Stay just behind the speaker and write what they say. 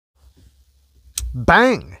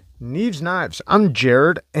Bang! Neeves Knives. I'm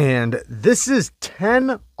Jared, and this is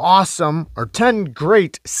 10 awesome or 10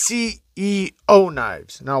 great CEO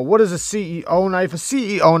knives. Now, what is a CEO knife? A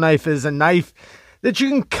CEO knife is a knife that you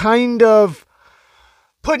can kind of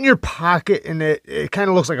put in your pocket, and it kind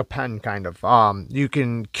of looks like a pen, kind of. You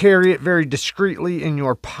can carry it very discreetly in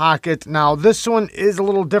your pocket. Now, this one is a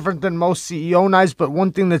little different than most CEO knives, but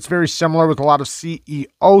one thing that's very similar with a lot of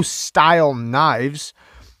CEO style knives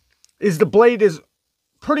is the blade is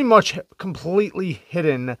pretty much completely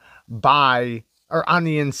hidden by or on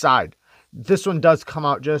the inside. This one does come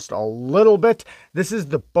out just a little bit. This is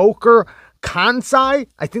the boker kansei.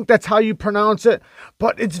 I think that's how you pronounce it,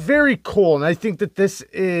 but it's very cool. And I think that this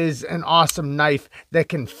is an awesome knife that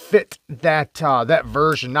can fit that, that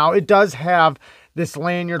version. Now it does have this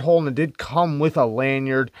lanyard hole, and it did come with a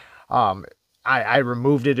lanyard. I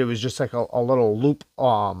removed it. It was just like a little loop,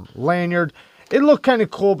 lanyard. It looked kind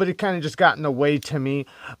of cool, but it kind of just got in the way to me.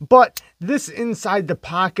 But this inside the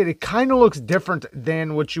pocket, it kind of looks different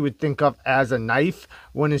than what you would think of as a knife.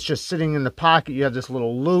 When it's just sitting in the pocket, you have this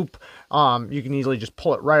little loop. You can easily just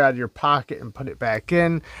pull it right out of your pocket and put it back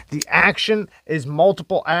in. The action is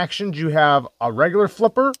multiple actions. You have a regular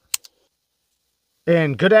flipper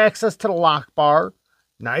and good access to the lock bar.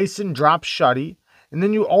 Nice and drop shutty. And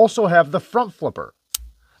then you also have the front flipper.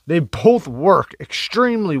 They both work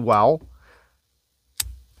extremely well.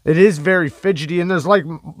 It is very fidgety, and there's like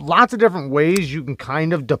lots of different ways you can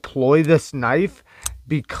kind of deploy this knife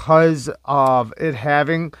because of it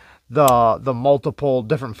having the multiple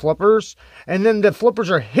different flippers. And then the flippers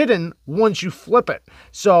are hidden once you flip it.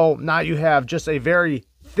 So now you have just a very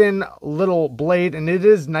thin little blade, and it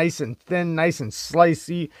is nice and thin, nice and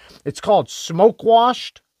slicey. It's called smoke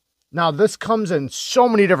washed. Now this comes in so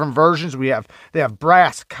many different versions. They have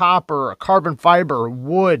brass, copper, carbon fiber,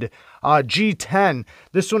 wood, G10.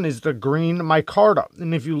 This one is the green micarta.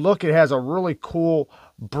 And if you look, it has a really cool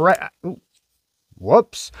a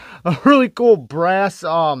really cool brass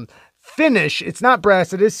finish. It's not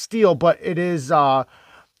brass, it is steel, but it is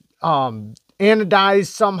anodized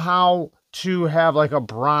somehow to have like a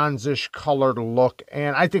bronzish colored look,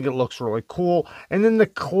 and I think it looks really cool. And then the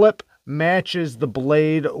clip matches the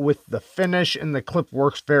blade with the finish, and the clip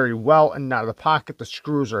works very well and out of the pocket. The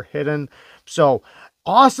screws are hidden. So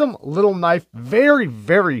awesome little knife, very,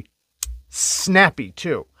 very snappy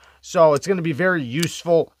too. So it's going to be very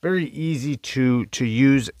useful, very easy to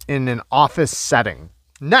use in an office setting.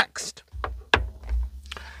 Next,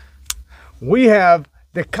 we have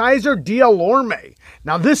the Kizer orme.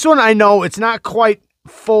 Now this one, I know it's not quite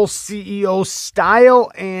full CEO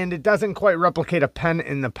style, and it doesn't quite replicate a pen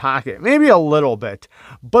in the pocket, maybe a little bit,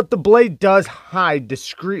 but the blade does hide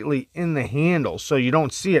discreetly in the handle, so you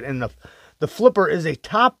don't see it. And the flipper is a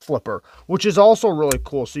top flipper, which is also really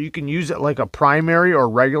cool. So you can use it like a primary or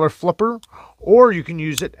regular flipper, or you can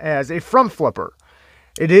use it as a front flipper.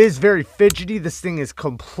 It is very fidgety. This thing is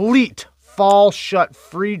complete fall shut,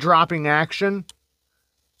 free dropping action.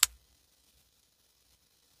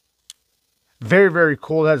 Very, very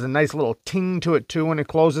cool. It has a nice little ting to it too when it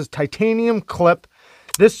closes. Titanium clip.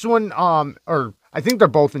 This one, or I think they're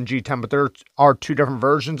both in G10, but there are two different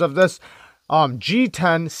versions of this.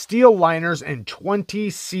 G10 steel liners and 20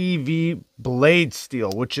 CV blade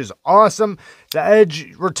steel, which is awesome. The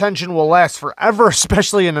edge retention will last forever,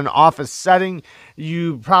 especially in an office setting.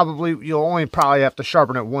 You'll only probably have to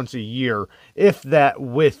sharpen it once a year, if that,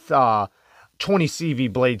 with 20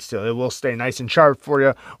 CV blade steel. It will stay nice and sharp for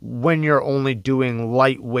you when you're only doing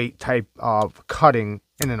lightweight type of cutting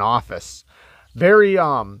in an office. Very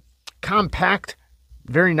compact,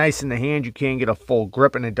 very nice in the hand. You can get a full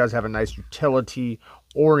grip, and it does have a nice utility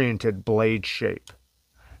oriented blade shape.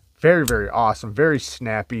 Very, very awesome, very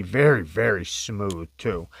snappy, very, very smooth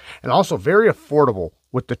too, and also very affordable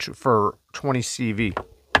with for 20 CV.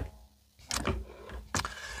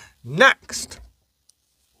 Next,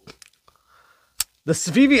 the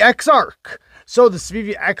civivi exarch. So the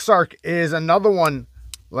civivi exarch is another one,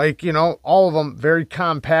 like, you know, all of them very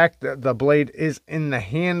compact. The blade is in the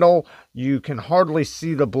handle. You can hardly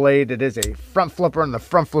see the blade. It is a front flipper, and the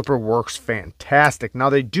front flipper works fantastic.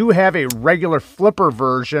 Now they do have a regular flipper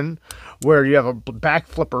version where you have a back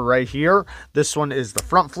flipper right here. This one is the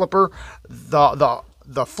front flipper.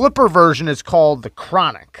 The flipper version is called the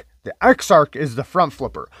crkt. The exarch is the front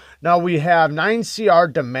flipper. Now we have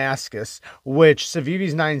 9CR Damascus, which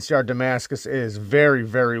Civivi's 9CR Damascus is very,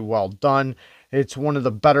 very well done. It's one of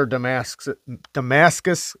the better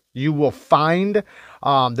Damascus you will find.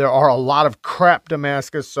 There are a lot of crap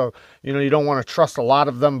Damascus, so you don't want to trust a lot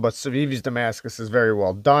of them, but Civivi's Damascus is very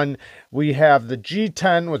well done. We have the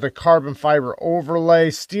G10 with a carbon fiber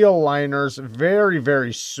overlay, steel liners, very,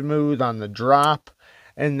 very smooth on the drop.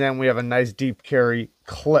 And then we have a nice deep carry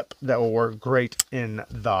clip that will work great in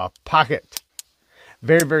the pocket.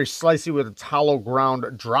 Very, very slicey with its hollow ground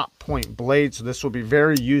drop point blade. So this will be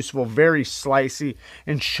very useful, very slicey,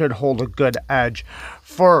 and should hold a good edge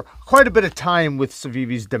for quite a bit of time with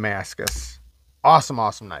Civivi's Damascus. Awesome,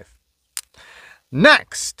 awesome knife.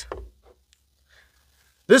 Next,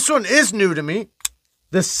 this one is new to me.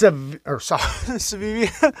 The Civivi.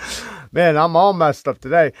 Man, I'm all messed up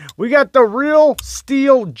today. We got the Real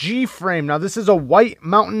Steel G-Frame. Now, this is a White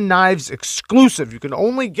Mountain Knives exclusive. You can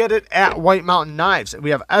only get it at White Mountain Knives. We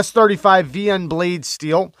have S35 VN blade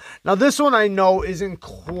steel. Now, this one I know doesn't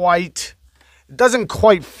quite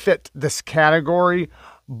fit this category,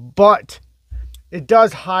 but it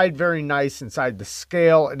does hide very nice inside the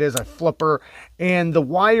scale. It is a flipper, and the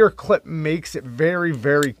wire clip makes it very,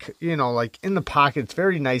 very, like in the pocket. It's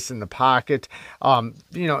very nice in the pocket.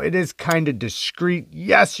 It is kind of discreet.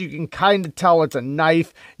 Yes, you can kind of tell it's a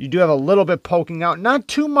knife. You do have a little bit poking out. Not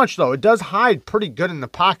too much, though. It does hide pretty good in the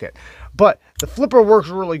pocket. But the flipper works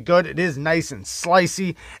really good. It is nice and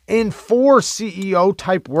slicey. And for CEO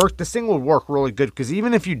type work, this thing will work really good, because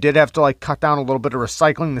even if you did have to cut down a little bit of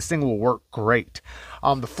recycling, this thing will work great.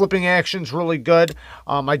 The flipping action's really good.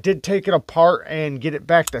 I did take it apart and get it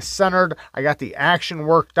back to centered. I got the action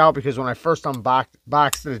worked out, because when I first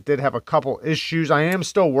unboxed it, it did have a couple issues. I am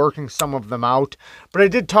still working some of them out, but I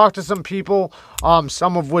did talk to some people,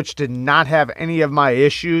 some of which did not have any of my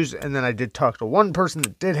issues, and then I did talk to one person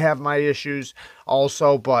that did have my issues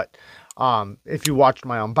also. But if you watched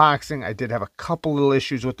my unboxing, I did have a couple little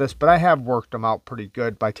issues with this, but I have worked them out pretty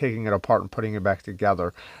good by taking it apart and putting it back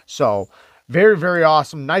together. So very, very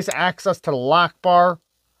awesome. Nice access to the lock bar.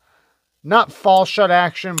 Not fall shut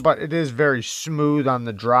action, but it is very smooth on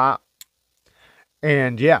the drop.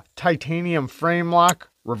 And yeah, titanium frame lock,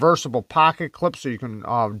 reversible pocket clip, so you can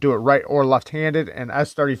do it right or left-handed, and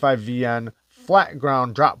S35 VN flat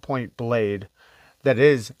ground drop point blade that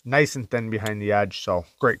is nice and thin behind the edge, so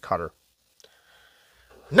great cutter.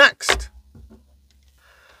 Next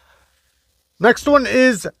one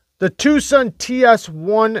is the twosun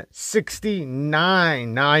TS169.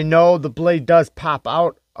 Now, I know the blade does pop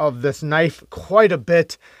out of this knife quite a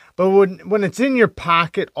bit, but when it's in your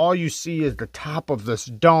pocket, all you see is the top of this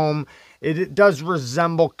dome. It does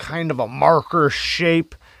resemble kind of a marker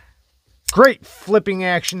shape. Great flipping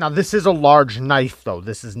action. Now, this is a large knife, though.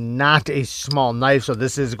 This is not a small knife, so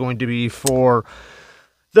this is going to be for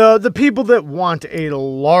the people that want a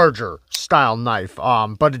larger style knife.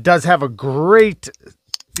 But it does have a great,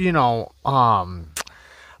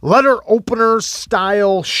 letter opener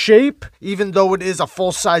style shape, even though it is a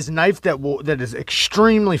full-size knife that is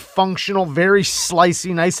extremely functional, very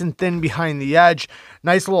slicey, nice and thin behind the edge.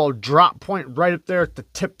 Nice little drop point right up there at the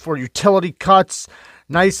tip for utility cuts.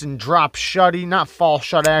 Nice and drop shutty, not fall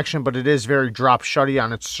shut action, but it is very drop shutty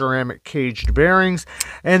on its ceramic caged bearings.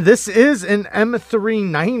 And this is an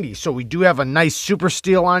M390, so we do have a nice super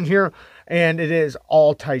steel on here. And it is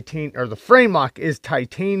all titanium, or the frame lock is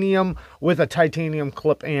titanium with a titanium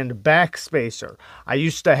clip and back spacer. I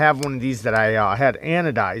used to have one of these that I had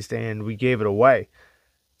anodized, and we gave it away.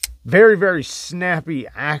 Very, very snappy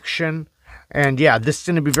action. And yeah, this is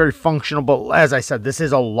going to be very functional, but as I said, this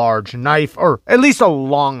is a large knife, or at least a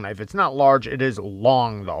long knife. It's not large, it is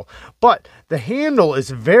long, though. But the handle is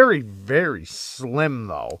very, very slim,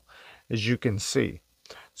 though, as you can see.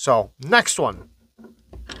 So, next one.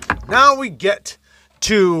 Now we get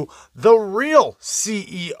to the real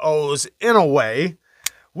CEOs in a way.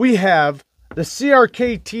 We have the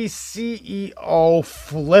crkt CEO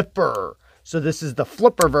flipper. So this is the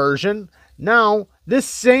flipper version. Now, this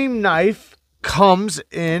same knife comes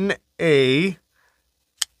in a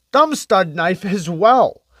thumb stud knife as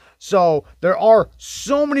well. So there are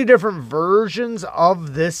so many different versions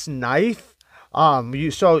of this knife.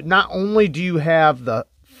 So not only do you have the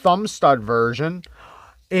thumb stud version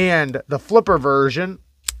and the flipper version,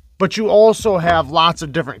 but you also have lots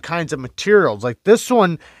of different kinds of materials. Like this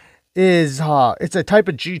one is, it's a type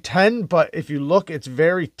of G10, but if you look, it's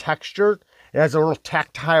very textured. It has a little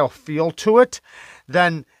tactile feel to it.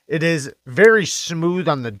 Then it is very smooth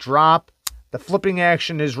on the drop, The flipping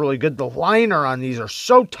action is really good. The liner on these are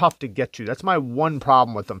so tough to get to. That's my one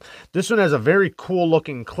problem with them. This one has a very cool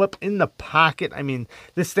looking clip in the pocket. I mean,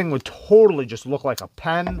 this thing would totally just look like a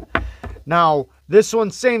pen. Now, this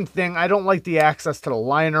one, same thing. I don't like the access to the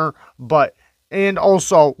liner, and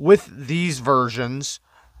also with these versions,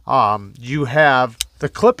 you have, the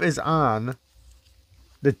clip is on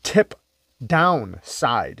the tip down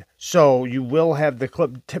side. So you will have the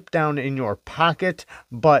clip tip down in your pocket,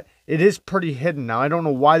 but it is pretty hidden. Now, I don't know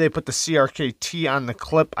why they put the crkt on the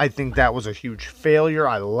clip. I think that was a huge failure.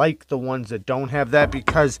 I like the ones that don't have that,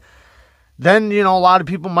 because then, you know, a lot of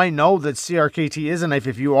people might know that crkt is a knife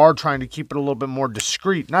if you are trying to keep it a little bit more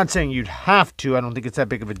discreet. Not saying you'd have to. I don't think it's that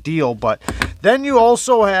big of a deal. But then you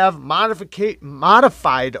also have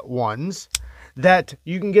modified ones that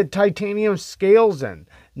you can get titanium scales in.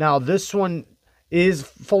 Now, this one is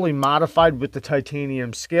fully modified with the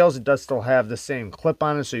titanium scales. It does still have the same clip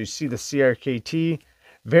on it, so you see the crkt.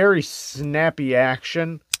 Very snappy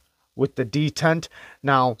action with the detent.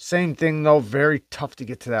 Now, same thing though, very tough to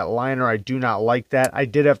get to that liner. I do not like that. I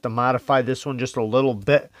did have to modify this one just a little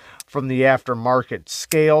bit from the aftermarket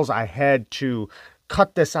scales. I had to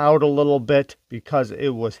cut this out a little bit because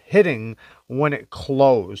it was hitting when it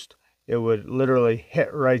closed. It would literally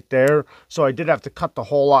hit right there. So I did have to cut the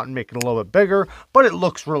hole out and make it a little bit bigger, but it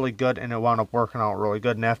looks really good and it wound up working out really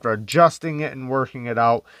good. And after adjusting it and working it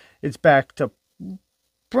out, it's back to,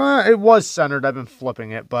 it was centered. I've been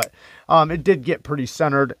flipping it, but it did get pretty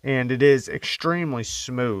centered, and it is extremely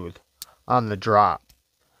smooth on the drop.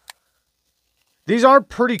 These are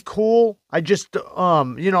pretty cool. I just,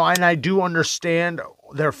 you know, and I do understand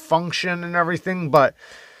their function and everything, but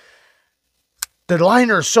the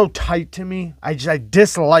liner is so tight to me. I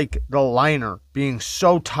dislike the liner being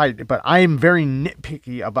so tight, but I am very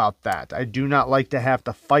nitpicky about that. I do not like to have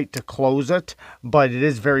to fight to close it, but it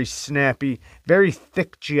is very snappy, very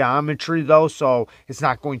thick geometry though, so it's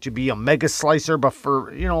not going to be a mega slicer, but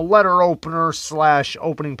for, you know, letter opener /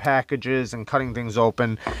 opening packages and cutting things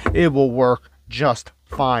open, it will work just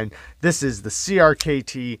fine. This is the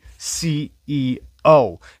crkt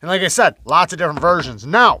CEO. And like I said, lots of different versions.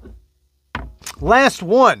 Now, last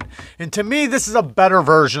one, and to me this is a better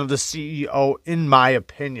version of the CEO in my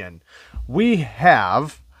opinion. We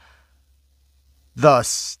have the,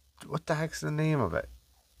 what the heck's the name of it?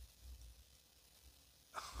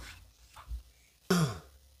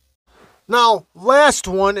 Now, last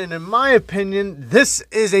one, and in my opinion, this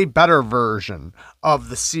is a better version of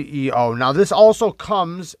the CEO. Now, this also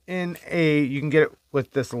comes in you can get it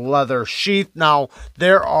with this leather sheath. Now,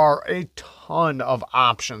 there are a ton of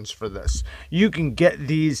options for this. You can get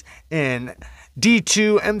these in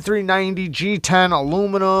D2, M390, G10,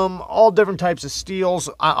 aluminum, all different types of steels.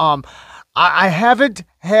 I haven't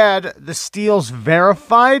had the steels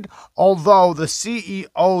verified, although the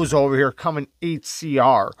CEOs over here come in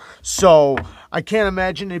 8CR. So I can't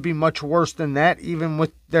imagine it'd be much worse than that, even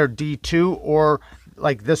with their D2, or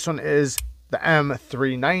like this one is the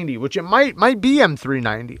M390, which it might be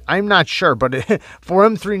M390. I'm not sure, but for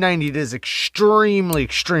M390, it is extremely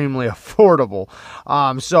affordable.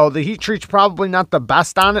 So the heat treat's probably not the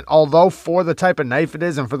best on it, although for the type of knife it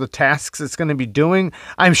is and for the tasks it's going to be doing,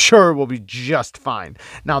 I'm sure it will be just fine.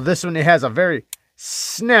 Now, this one, it has a very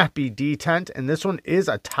snappy detent, and this one is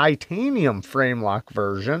a titanium frame lock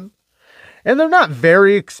version. And they're not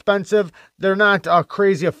very expensive. They're not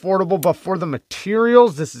crazy affordable, but for the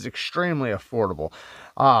materials, this is extremely affordable.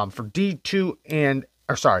 For D2 and,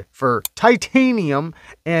 or sorry, for titanium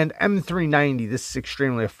and M390, this is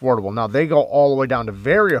extremely affordable. Now, they go all the way down to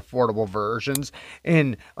very affordable versions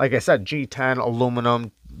in, like I said, G10,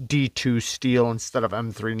 aluminum, D2 steel instead of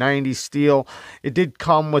M390 steel. It did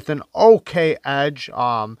come with an okay edge,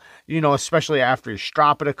 you know, especially after you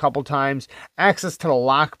strop it a couple times. Access to the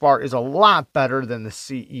lock bar is a lot better than the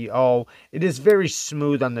CEO. It is very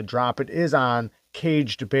smooth on the drop. It is on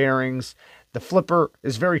caged bearings. The flipper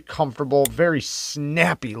is very comfortable, very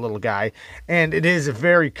snappy little guy, and it is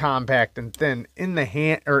very compact and thin. In the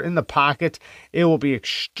hand, or in the pocket, it will be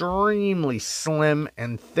extremely slim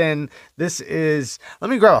and thin. This is,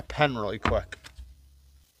 let me grab a pen really quick.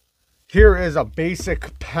 Here is a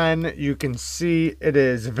basic pen. You can see it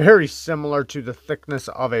is very similar to the thickness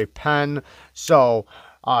of a pen. So,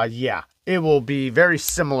 yeah, it will be very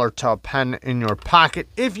similar to a pen in your pocket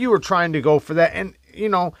if you were trying to go for that. And you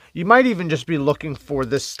know, you might even just be looking for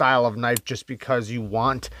this style of knife just because you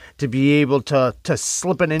want to be able to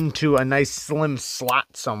slip it into a nice slim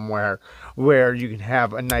slot somewhere where you can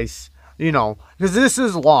have a nice, you know, because this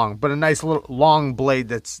is long, but a nice little long blade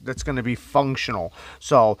that's going to be functional.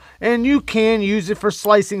 So, and you can use it for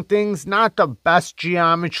slicing things. Not the best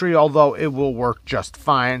geometry, although it will work just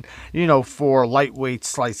fine, you know, for lightweight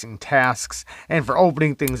slicing tasks, and for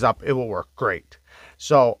opening things up, it will work great.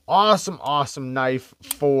 So awesome knife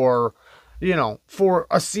for, you know, for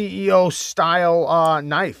a CEO style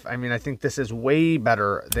knife. I mean, I think this is way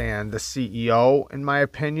better than the CEO in my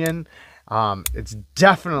opinion. It's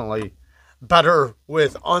definitely better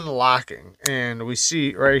with unlocking, and we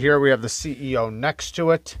see right here we have the CEO next to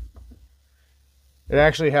it. It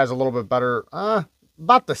actually has a little bit better,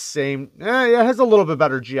 about the same. Yeah, it has a little bit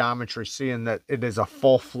better geometry, seeing that it is a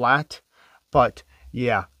full flat. But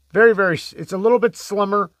yeah, very, it's a little bit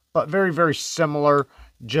slimmer, but very similar.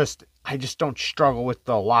 I just don't struggle with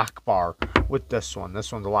the lock bar with this one.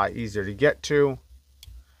 This one's a lot easier to get to,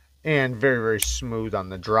 and very smooth on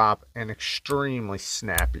the drop, and extremely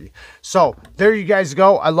snappy. So there you guys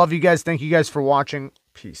go. I love you guys. Thank you guys for watching.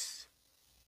 Peace.